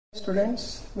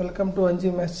Students, welcome to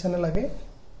Anji Maths channel again.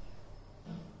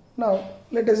 Now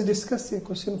let us discuss a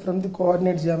question from the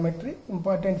coordinate geometry,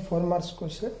 important 4 marks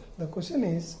question. The question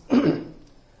is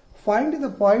find the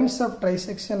points of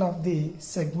trisection of the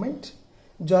segment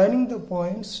joining the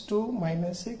points 2,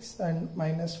 -6 and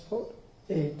 -4,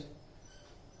 8.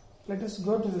 Let us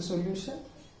go to the solution.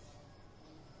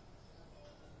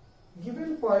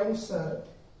 Given points are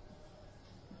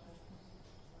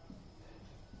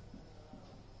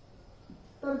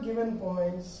given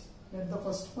points, let the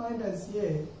first point as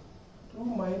A, 2,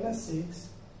 -6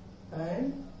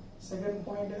 and second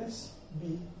point as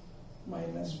B,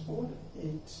 -4,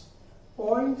 8.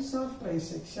 Points of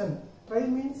trisection. Tri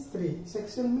means 3,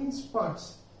 section means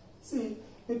parts. See,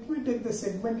 let me take the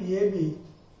segment AB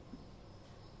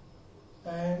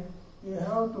and you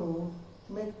have to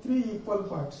make 3 equal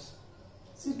parts.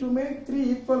 See, to make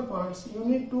 3 equal parts you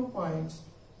need 2 points.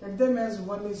 Let them as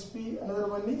one is P, another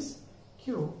one is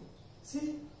Q.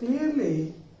 See,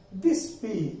 clearly this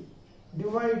P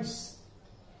divides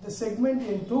the segment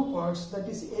in 2 parts, that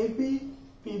is AP,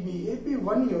 PB. AP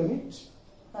 1 unit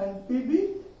and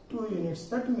PB 2 units.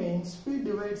 That means P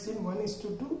divides in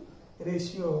 1:2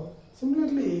 ratio.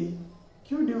 Similarly,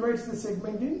 Q divides the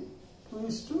segment in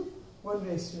 2:1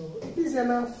 ratio. It is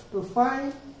enough to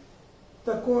find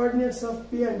the coordinates of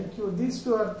P and Q. These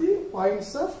two are the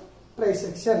points of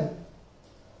trisection.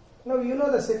 Now you know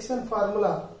the section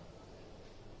formula,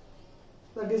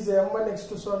 that is M1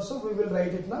 x2 so and so. We will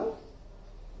write it now.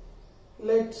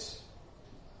 Let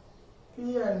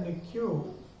P and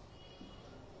Q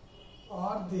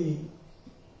are the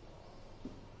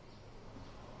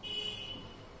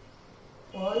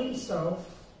points of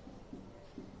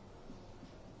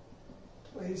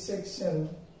trisection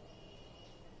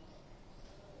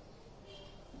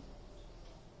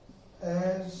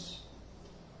as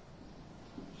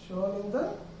shown in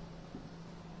the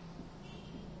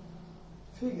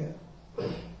figure.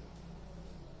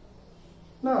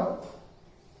 Now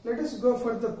let us go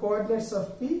for the coordinates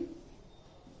of P.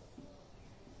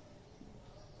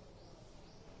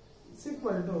 It's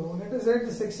equal to, let us write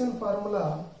the section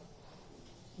formula,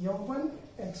 M1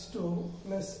 x2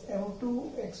 plus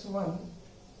M2 x1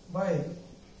 by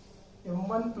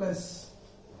M1 plus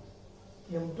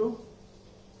M2,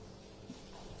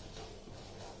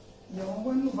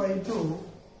 M1 y2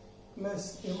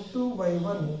 plus M2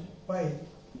 y1 by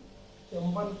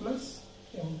M1 plus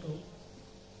M2.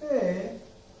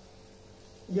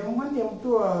 M1,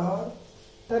 M2 are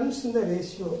terms in the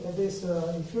ratio. That is,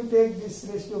 if you take this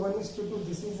ratio 1:2,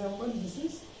 this is M1, this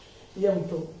is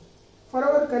M2. For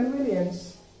our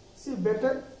convenience, see,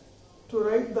 better to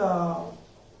write the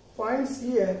points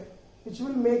here, which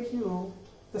will make you,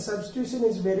 the substitution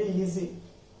is very easy.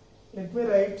 Let me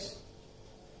write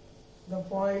the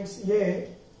points A,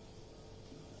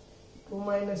 2,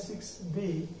 -6,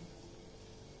 B,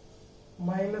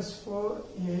 -4,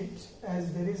 8.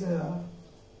 As there is a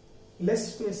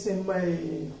less space in my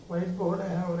whiteboard, I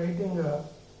have writing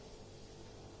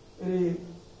very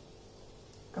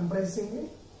compressingly.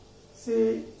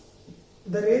 See,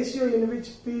 the ratio in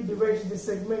which P divides the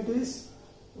segment is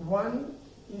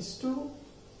 1:2.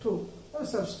 Now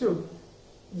substitute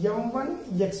M1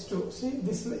 x2. See,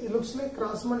 this it looks like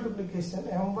cross multiplication.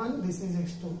 M1, this is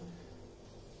x2.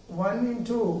 1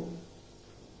 into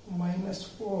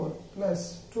 -4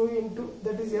 plus 2 into,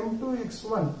 that is M2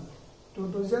 x1. 2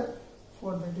 2s are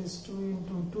 4, that is 2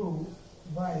 into 2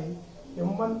 by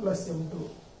M1 plus M2.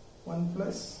 1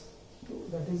 plus 2,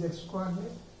 that is x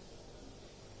coordinate.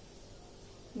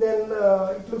 Then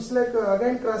it looks like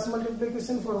again cross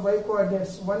multiplication for y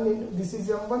coordinates. 1 into, this is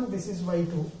M1, this is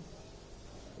y2.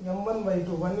 M1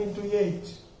 y2, 1 into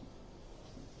 8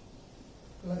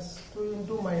 plus 2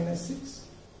 into -6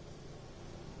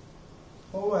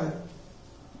 over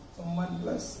M1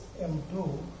 plus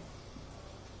M2.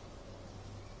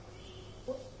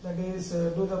 That is,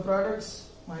 do the products,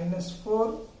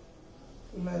 -4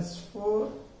 plus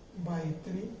 4 by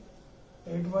 3,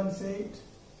 8 1s 8,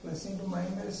 plus into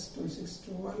minus 2 6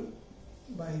 12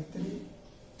 by 3,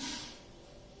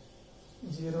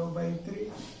 0 by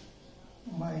 3,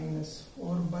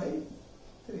 -4 by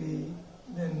 3,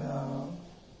 then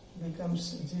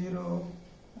becomes 0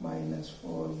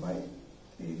 -4 by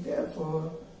 3.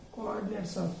 Therefore,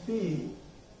 coordinates of P,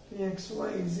 Pxy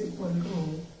is equal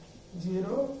to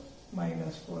 0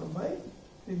 -4 by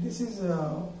 3. This is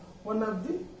one of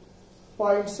the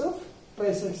points of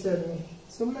trisection.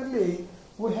 Similarly,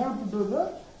 we have to do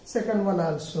the second one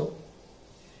also.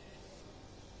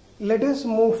 Let us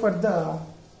move for the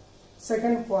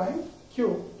second point,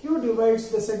 Q. Q divides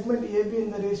the segment AB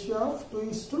in the ratio of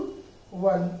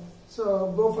 2:1.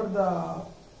 So go for the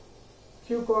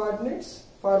Q coordinates.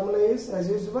 Formula is as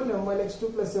usual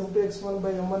m1x2 plus m2x1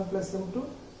 by m1 plus m2,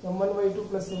 m1y2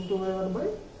 plus m2y1 by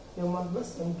m1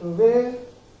 plus m2, where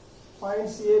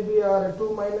points A, B are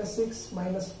 2, minus 6,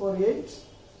 minus 4, 8,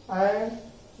 and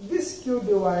this Q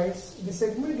divides the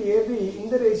segment AB in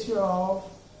the ratio of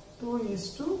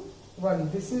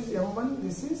 2:1. This is m1,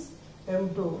 this is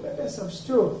m2. Let us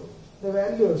substitute the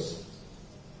values.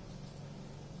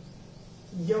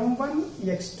 m1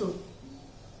 x2,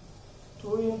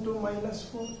 2 into minus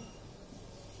 4,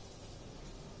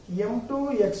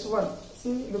 m2 x1,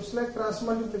 see, looks like cross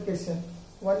multiplication,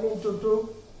 1 into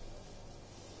 2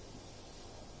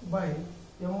 by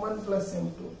m1 plus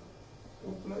m2,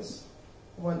 2 plus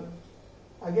 1.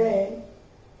 Again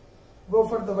go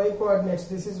for the y coordinates.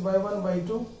 This is y1,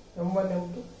 y2, m1,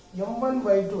 m2, m1,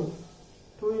 y2,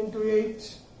 2 into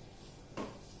 8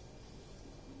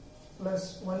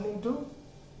 plus 1 into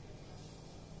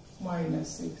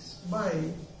minus 6 by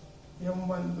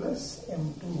m1 plus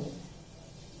m2.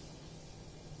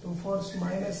 2 fours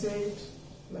minus 8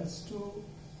 plus 2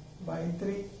 by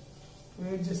 3,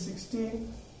 2 8 is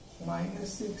 16,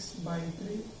 minus 6 by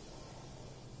 3,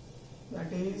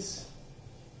 that is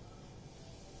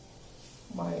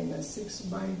minus 6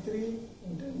 by 3,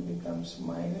 and then becomes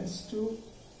minus 2,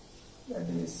 that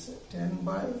is 10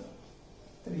 by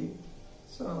 3.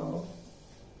 So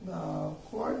the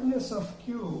coordinates of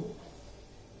Q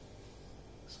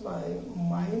is by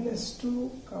minus 2,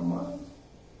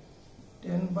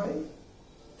 10 by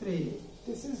 3.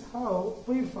 This is how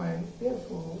we find,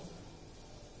 therefore,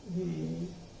 the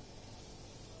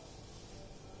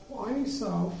points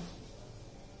of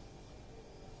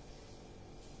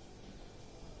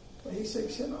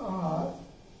trisection are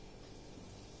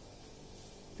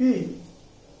P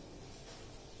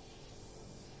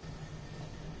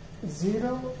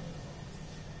 0,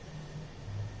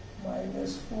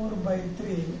 minus 4 by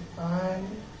 3 and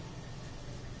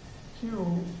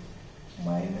Q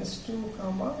minus 2,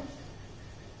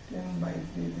 10 by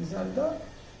 3. These are the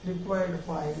required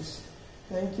points.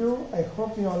 Thank you. I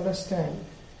hope you understand.